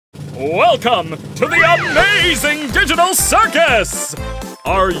Welcome to the Amazing Digital Circus!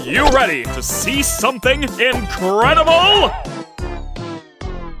 Are you ready to see something incredible?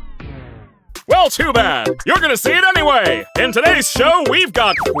 Well, too bad. You're gonna see it anyway. In today's show, we've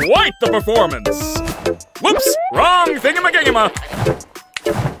got quite the performance. Whoops, wrong thingamagigama.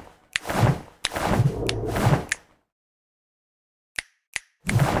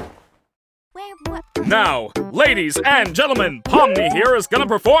 Now, ladies and gentlemen, Pomni here is gonna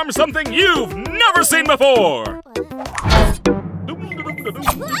perform something you've never seen before.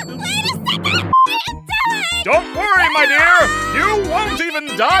 Don't worry, my dear. You won't even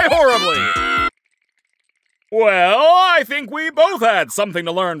die horribly. Well, I think we both had something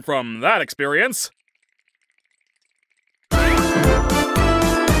to learn from that experience.